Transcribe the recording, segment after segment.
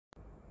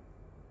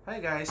Hi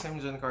guys, I'm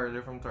John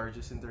Carlo from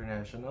Targus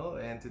International,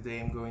 and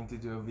today I'm going to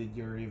do a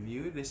video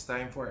review, this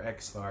time for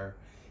Xtar.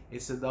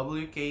 It's a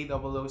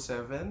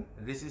WK007.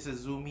 This is a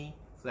Zoomie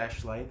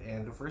flashlight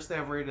and the first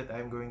ever that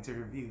I'm going to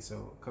review,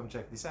 so come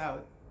check this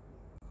out.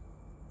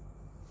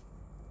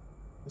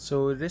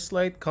 So this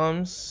light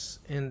comes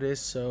in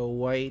this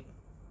white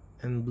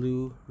and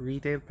blue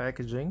retail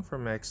packaging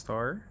from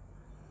Xtar.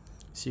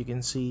 So you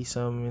can see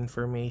some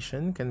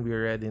information can be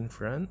read in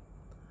front.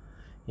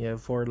 You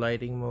have 4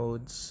 lighting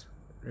modes.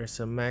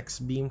 There's a max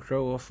beam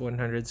throw of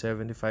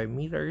 175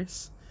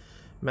 meters,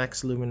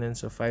 max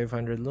luminance of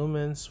 500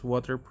 lumens,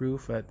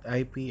 waterproof at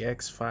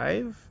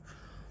IPX5,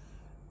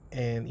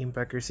 and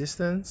impact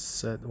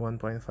resistance at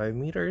 1.5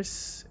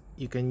 meters.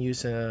 You can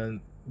use a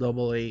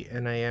AA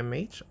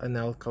NIMH, an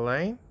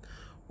alkaline,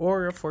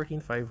 or a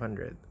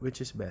 14500, which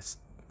is best.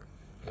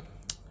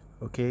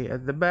 Okay,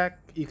 at the back,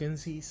 you can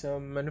see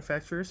some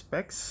manufacturer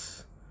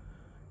specs.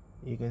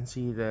 You can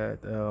see that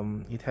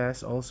it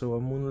has also a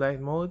moonlight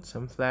mode,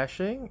 some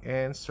flashing,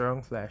 and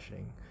strong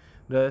flashing.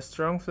 The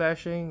strong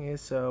flashing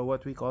is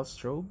what we call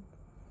strobe.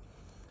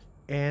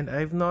 And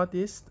I've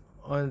noticed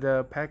on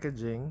the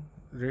packaging,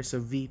 there's a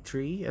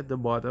V3 at the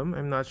bottom.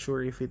 I'm not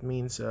sure if it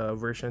means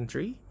version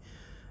 3.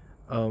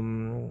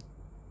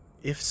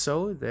 If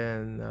so,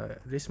 then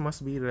this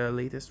must be the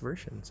latest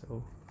version.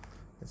 So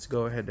let's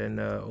go ahead and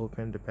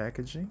open the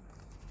packaging.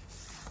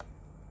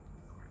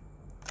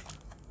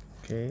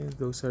 Okay,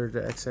 those are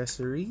the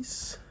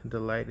accessories, the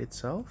light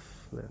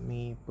itself. Let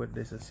me put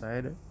this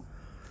aside.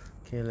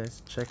 Okay,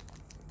 let's check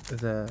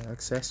the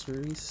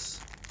accessories.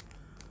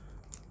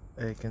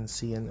 I can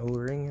see an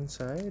O-ring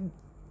inside,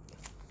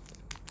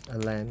 a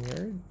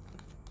lanyard,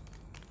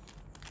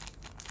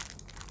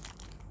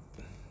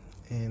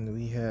 and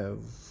we have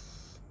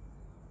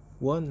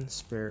one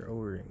spare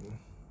O-ring.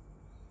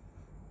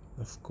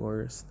 Of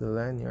course, the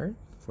lanyard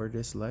for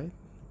this light.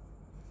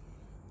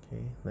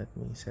 Okay, let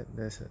me set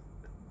this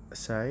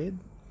aside.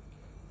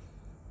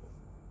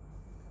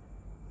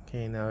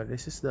 Okay, now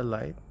this is the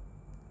light.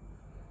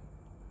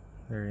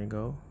 There you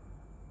go.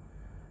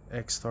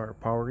 Xtar,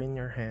 power in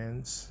your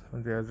hands.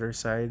 On the other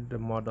side, the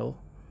model,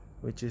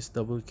 which is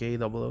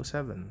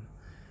WK007.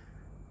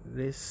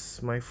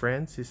 This, my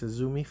friends, is a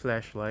Zoomie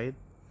flashlight,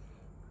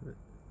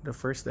 the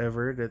first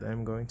ever that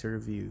I'm going to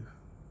review.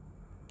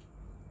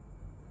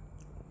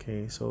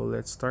 Okay, so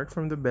let's start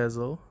from the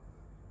bezel.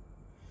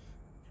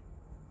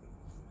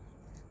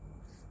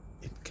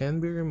 It can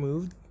be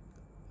removed.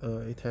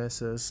 It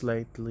has a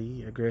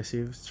slightly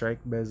aggressive strike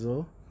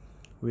bezel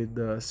with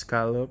the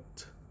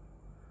scalloped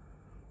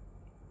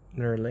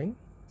knurling,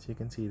 as you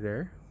can see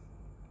there.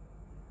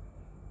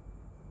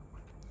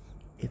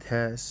 It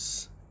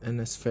has an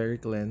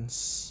aspheric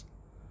lens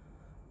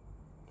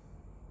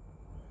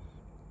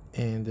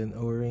and an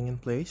O-ring in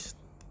place.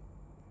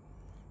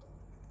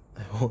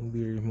 I won't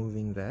be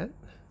removing that.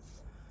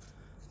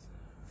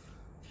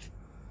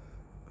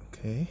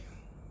 Okay.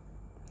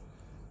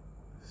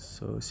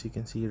 So as you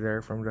can see there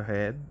from the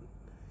head,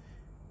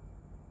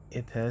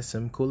 it has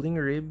some cooling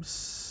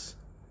ribs,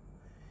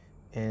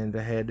 and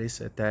the head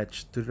is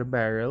attached to the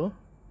barrel,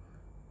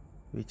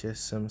 which is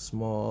some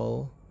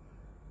small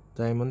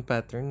diamond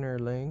pattern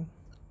knurling,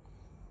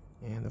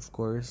 and of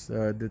course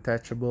the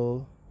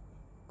detachable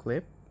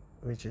clip,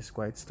 which is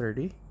quite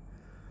sturdy.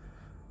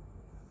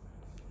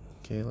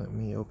 Okay, let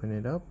me open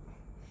it up.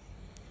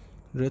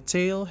 The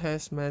tail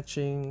has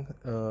matching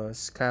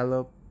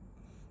scallop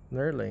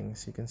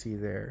knurlings, you can see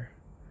there,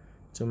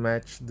 to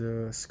match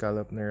the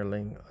scallop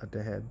knurling at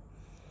the head.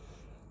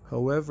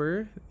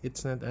 However,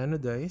 it's not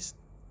anodized.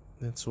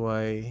 That's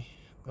why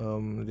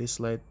this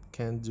light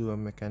can't do a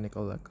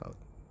mechanical lockout.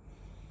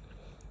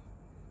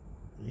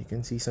 You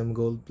can see some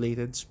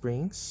gold-plated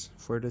springs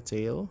for the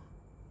tail.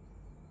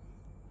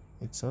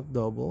 It's not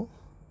double.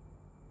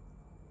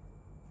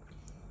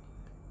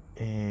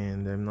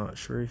 And I'm not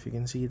sure if you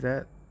can see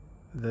that.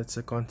 That's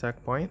a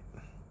contact point.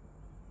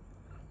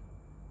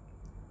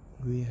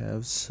 We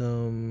have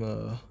some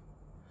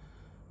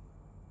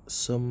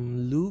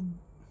lube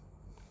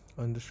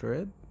on the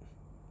thread,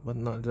 but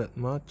not that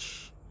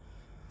much.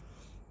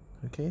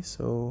 Okay,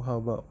 so how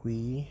about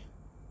we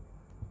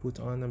put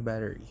on a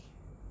battery?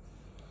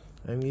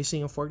 I'm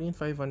using a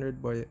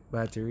 14500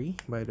 battery,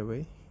 by the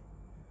way.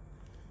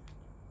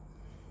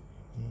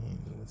 And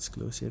let's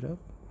close it up.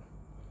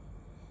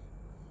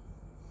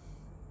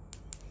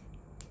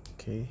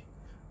 Okay,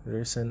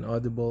 there's an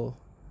audible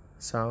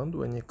sound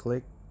when you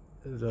click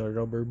the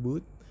rubber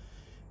boot.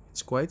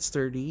 It's quite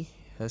sturdy,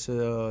 has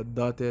a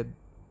dotted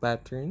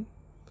pattern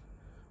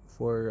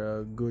for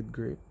a good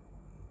grip,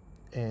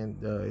 and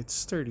it's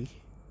sturdy.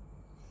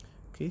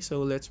 Okay,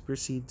 so let's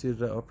proceed to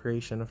the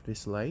operation of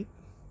this light.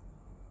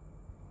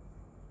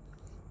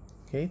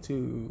 Okay,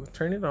 to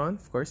turn it on,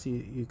 of course,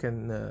 you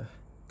can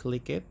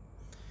click it.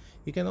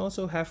 You can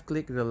also half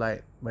click the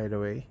light, by the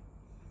way.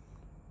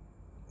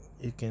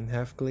 You can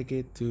half click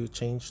it to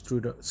change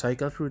through the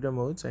cycle through the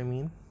modes, I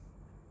mean.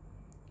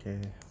 Okay,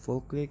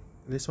 full click.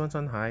 This one's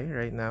on high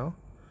right now.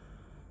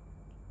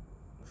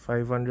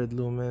 500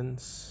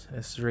 lumens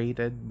as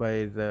rated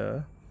by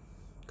the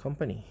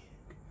company.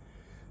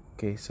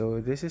 Okay, so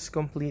this is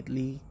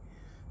completely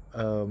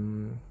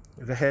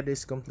the head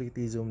is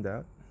completely zoomed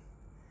out,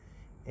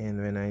 and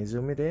when I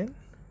zoom it in,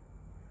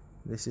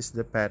 this is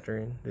the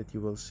pattern that you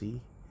will see,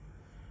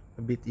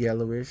 a bit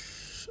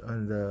yellowish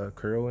on the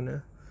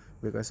corona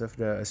because of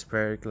the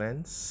aspheric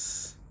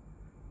lens,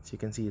 as you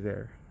can see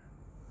there,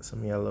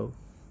 some yellow.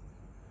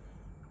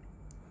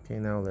 Okay,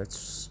 now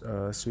let's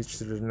switch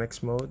to the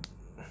next mode.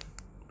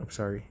 I'm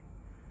sorry,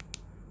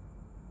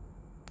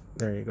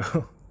 there you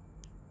go.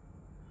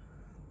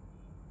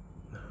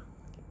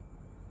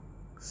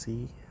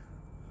 See.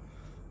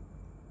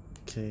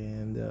 Okay,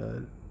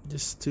 and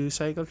just to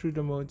cycle through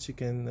the modes, you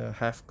can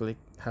half click,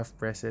 half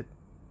press it.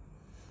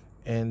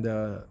 And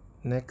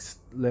next,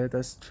 let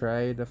us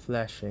try the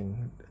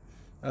flashing.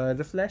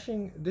 The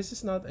flashing, this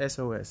is not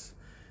SOS.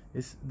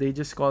 They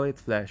just call it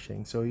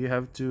flashing. So you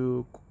have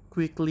to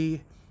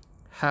quickly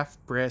half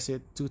press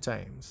it 2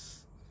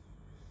 times.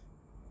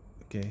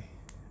 Okay.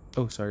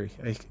 Oh, sorry.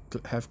 I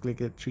half click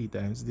it 3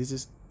 times. This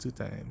is 2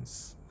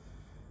 times.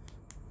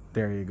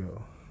 There you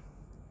go.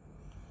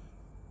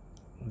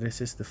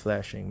 This is the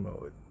flashing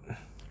mode.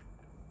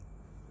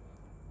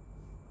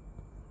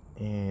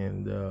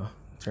 And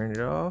turn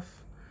it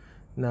off.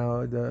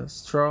 Now the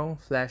strong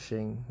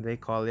flashing, they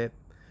call it.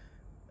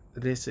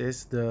 This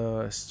is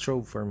the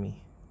strobe for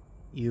me.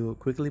 You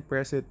quickly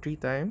press it 3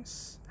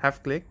 times,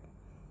 half click.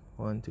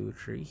 1, 2,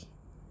 3.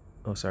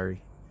 Oh,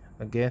 sorry.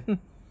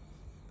 Again.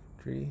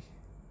 3.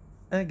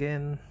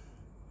 Again.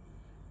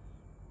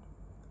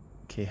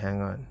 Okay, hang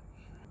on.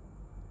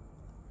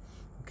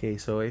 Okay,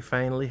 so I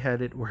finally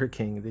had it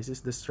working. This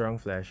is the strong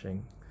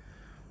flashing.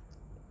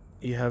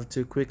 You have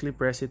to quickly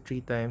press it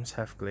 3 times,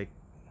 half click.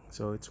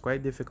 So it's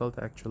quite difficult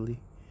actually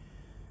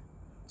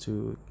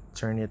to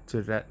turn it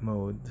to that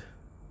mode.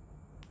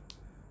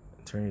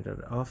 Turn it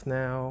off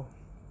now.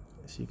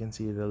 As you can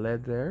see the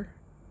LED there.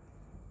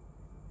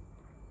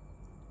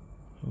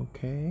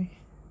 Okay.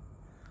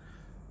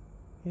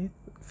 It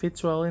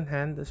fits well in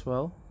hand as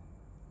well.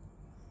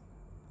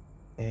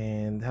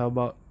 And how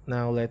about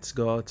now let's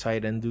go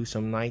outside and do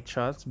some night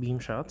shots, beam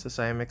shots, as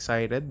I am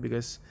excited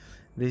because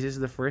this is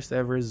the first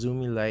ever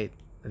Zoomie light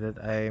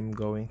that I am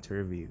going to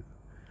review.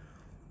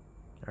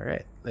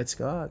 Alright, let's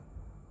go out.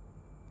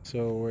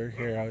 So we're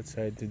here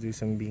outside to do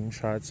some beam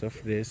shots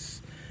of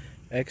this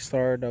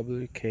Xtar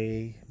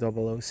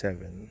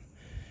WK007.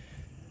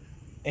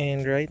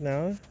 And right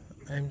now,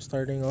 I'm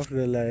starting off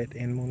the light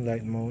in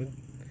moonlight mode.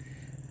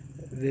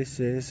 This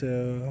is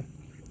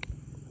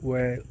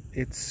well,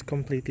 it's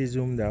completely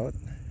zoomed out.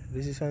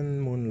 This is on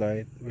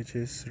moonlight, which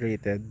is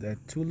rated at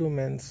 2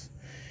 lumens,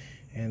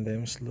 and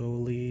I'm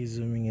slowly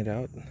zooming it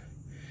out.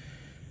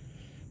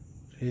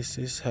 This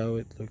is how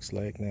it looks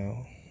like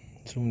now,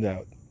 zoomed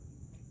out.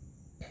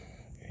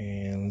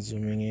 And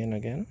zooming in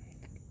again,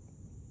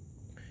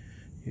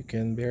 you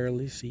can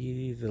barely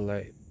see the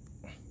light.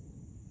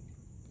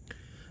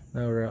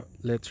 Now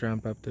let's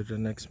ramp up to the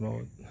next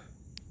mode.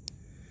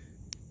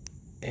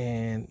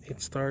 And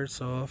it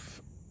starts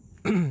off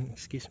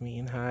excuse me,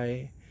 in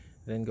high,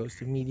 then goes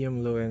to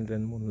medium, low, and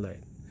then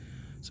moonlight.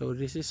 So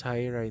this is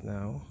high right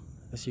now.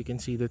 As you can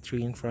see the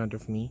tree in front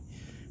of me,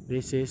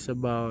 this is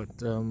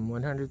about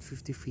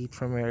 150 feet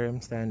from where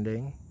I'm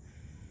standing,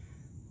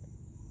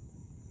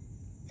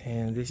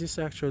 and this is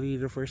actually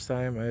the first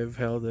time I've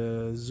held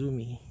a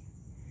Zoomie.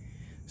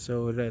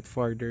 So that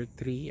farther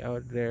tree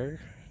out there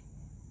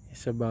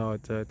is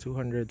about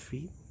 200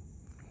 feet.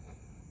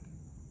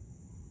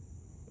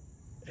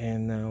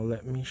 And now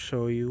let me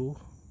show you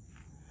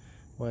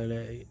while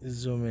I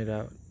zoom it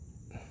out.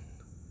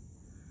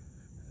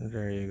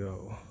 There you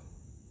go.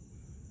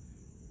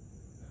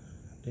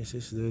 This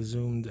is the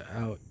zoomed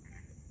out,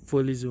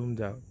 fully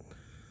zoomed out.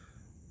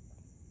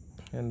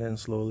 And then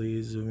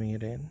slowly zooming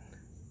it in.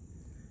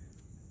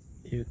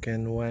 You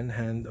can one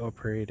hand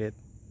operate it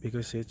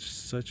because it's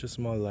such a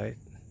small light.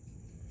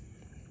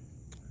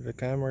 The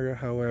camera,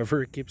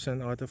 however, keeps on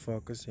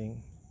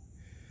autofocusing.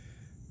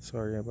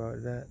 Sorry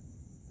about that.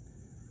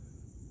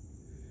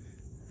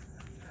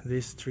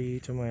 This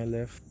tree to my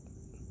left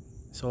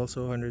is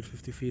also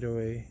 150 feet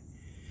away,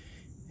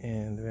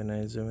 and when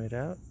I zoom it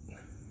out,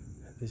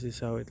 this is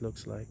how it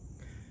looks like.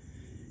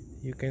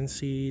 You can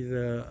see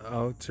the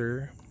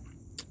outer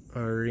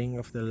ring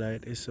of the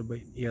light is a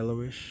bit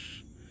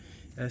yellowish,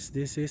 as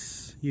this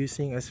is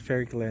using a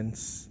spheric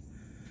lens.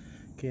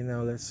 Okay,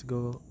 now let's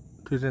go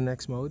to the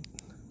next mode,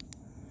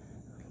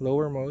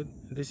 lower mode.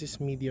 This is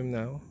medium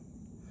now,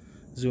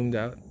 zoomed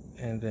out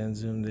and then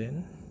zoomed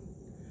in.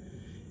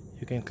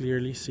 You can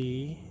clearly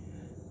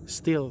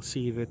still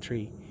see the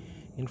tree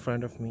in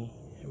front of me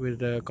with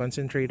the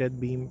concentrated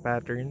beam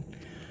pattern,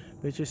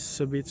 which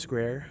is a bit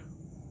square.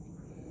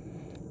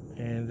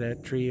 And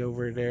that tree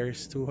over there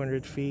is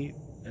 200 feet,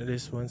 and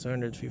this one's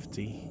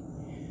 150.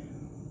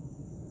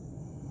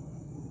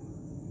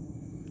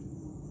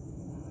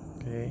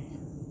 Okay,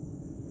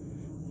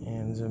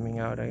 and zooming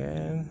out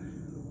again.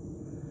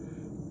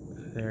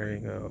 There you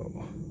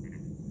go.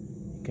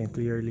 You can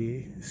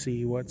clearly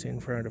see what's in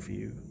front of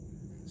you,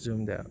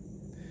 zoomed out.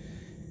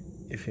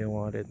 If you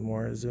want it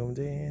more zoomed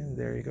in,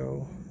 there you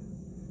go.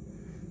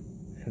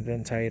 And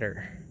then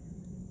tighter.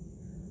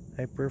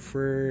 I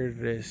prefer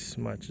this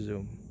much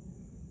zoom.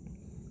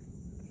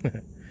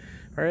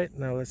 Alright,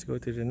 now let's go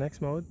to the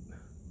next mode.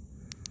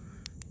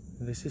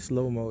 This is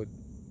low mode.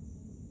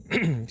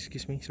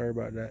 Excuse me, sorry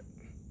about that.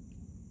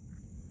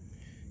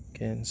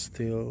 This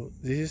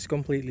is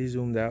completely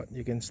zoomed out.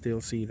 You can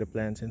still see the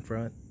plants in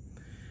front.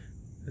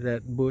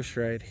 That bush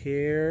right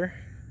here,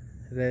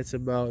 that's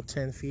about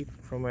 10 feet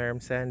from where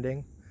I'm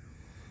standing.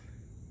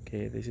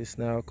 Okay, this is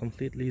now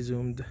completely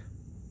zoomed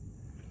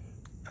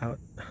out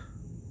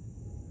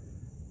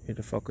with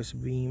the focus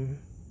beam.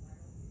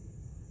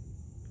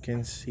 You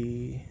can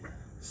see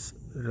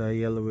the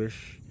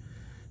yellowish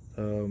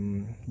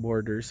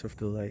borders of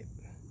the light,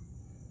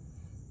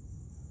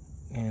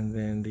 and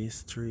then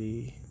these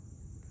three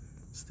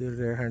still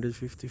there,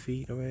 150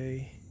 feet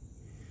away.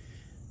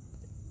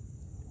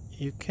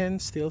 You can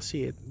still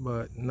see it,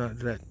 but not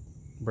that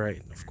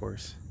bright, of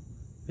course.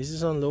 This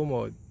is on low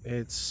mode.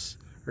 It's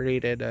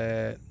rated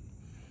at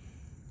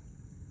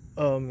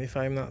if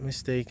I'm not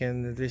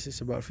mistaken, this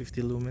is about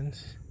 50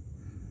 lumens.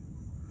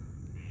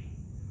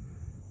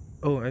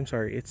 Oh, I'm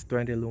sorry, it's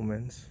 20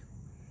 lumens.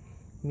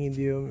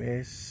 Medium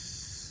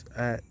is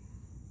at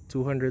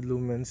 200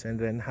 lumens, and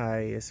then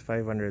high is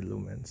 500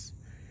 lumens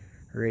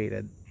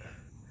rated.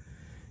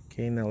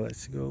 Okay, now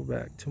let's go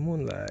back to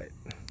moonlight.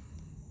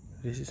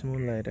 This is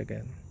moonlight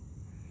again.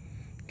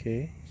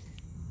 Okay,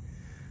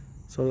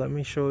 so let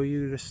me show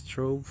you the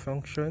strobe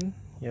function.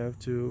 You have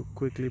to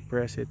quickly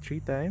press it 3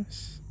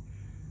 times.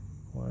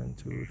 1,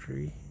 2,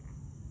 3.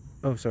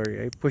 Oh,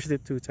 sorry, I pushed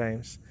it 2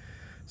 times.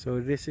 So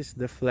this is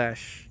the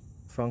flash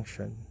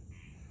function.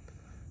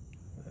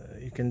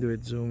 You can do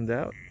it zoomed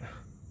out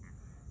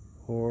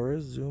or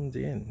zoomed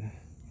in.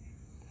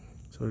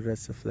 So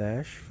that's the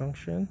flash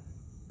function.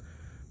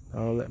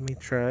 Now let me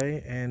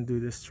try and do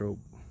the strobe.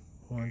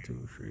 1,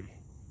 2, 3.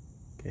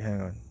 Okay,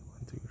 hang on. 1,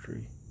 2,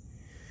 3.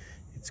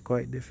 It's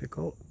quite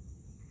difficult.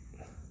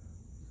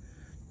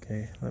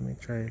 Okay, let me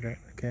try that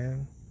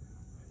again.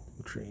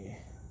 2, 3.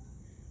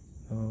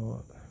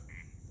 Oh,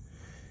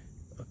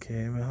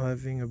 okay, I'm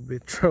having a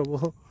bit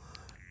trouble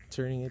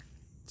turning it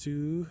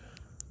to.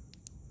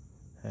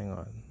 Hang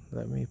on,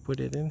 let me put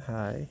it in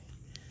high,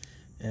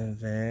 and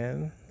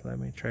then let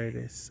me try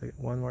this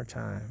one more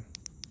time.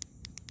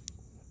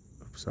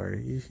 Oops,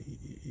 sorry,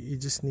 you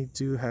just need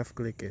to half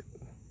click it.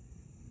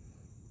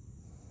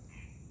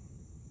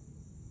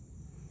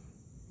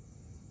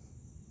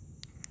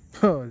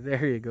 Oh,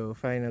 there you go,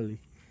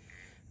 finally.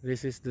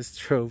 This is the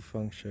strobe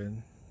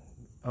function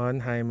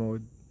on high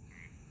mode.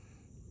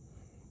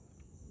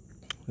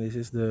 This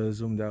is the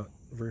zoomed out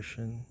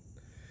version,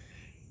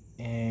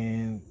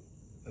 and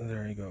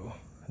there you go,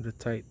 the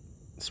tight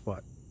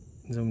spot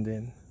zoomed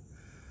in.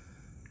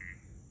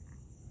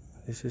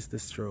 This is the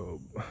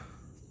strobe.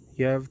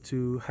 You have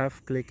to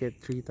half click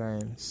it 3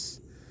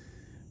 times.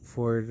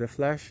 For the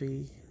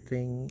flashy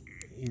thing,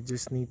 you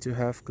just need to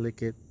half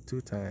click it 2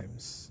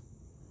 times.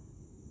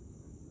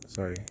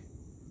 Sorry,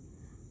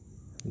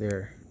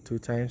 there, 2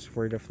 times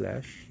for the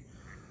flash.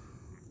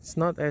 It's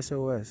not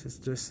SOS, it's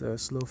just a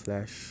slow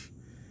flash.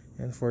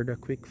 And for the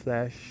quick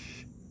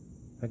flash,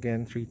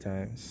 again 3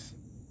 times.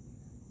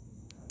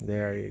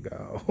 There you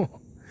go.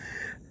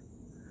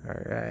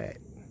 Alright,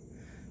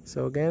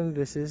 so again,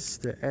 this is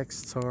the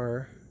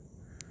Xtar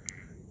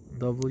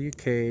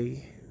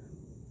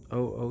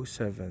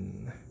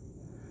WK007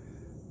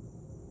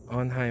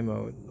 on high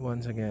mode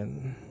once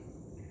again,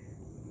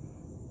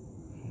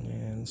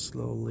 and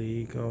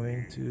slowly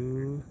going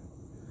to,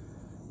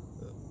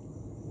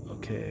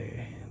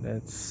 okay,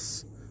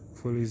 that's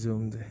fully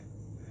zoomed.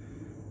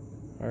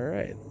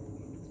 Alright,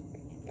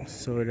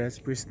 so that's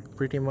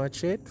pretty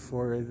much it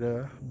for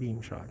the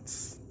beam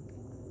shots.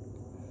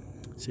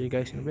 See you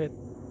guys in a bit.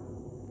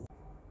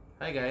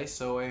 Hi guys,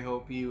 so I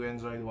hope you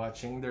enjoyed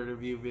watching the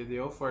review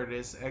video for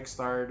this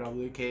Xtar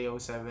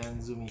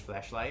WK007 Zoomie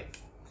flashlight.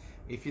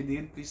 If you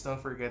did, please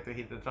don't forget to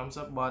hit the thumbs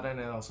up button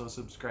and also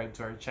subscribe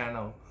to our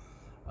channel.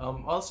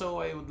 Also,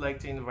 I would like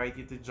to invite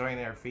you to join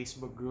our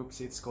Facebook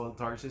groups. It's called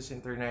Torches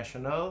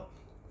International,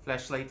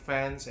 Flashlight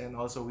Fans, and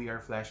also We Are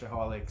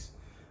Flashaholics.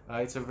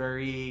 It's a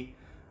very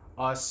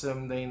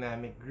awesome,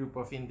 dynamic group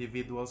of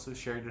individuals who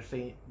share the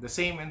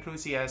same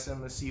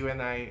enthusiasm as you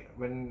and I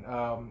when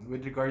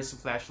with regards to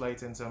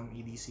flashlights and some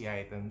EDC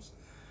items.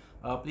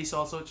 Please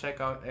also check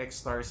out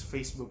Xtar's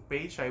Facebook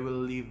page. I will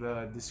leave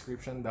the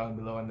description down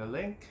below on the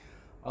link.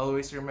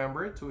 Always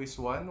remember, 2 is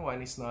 1,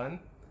 1 is none.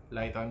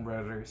 Light on,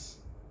 brothers.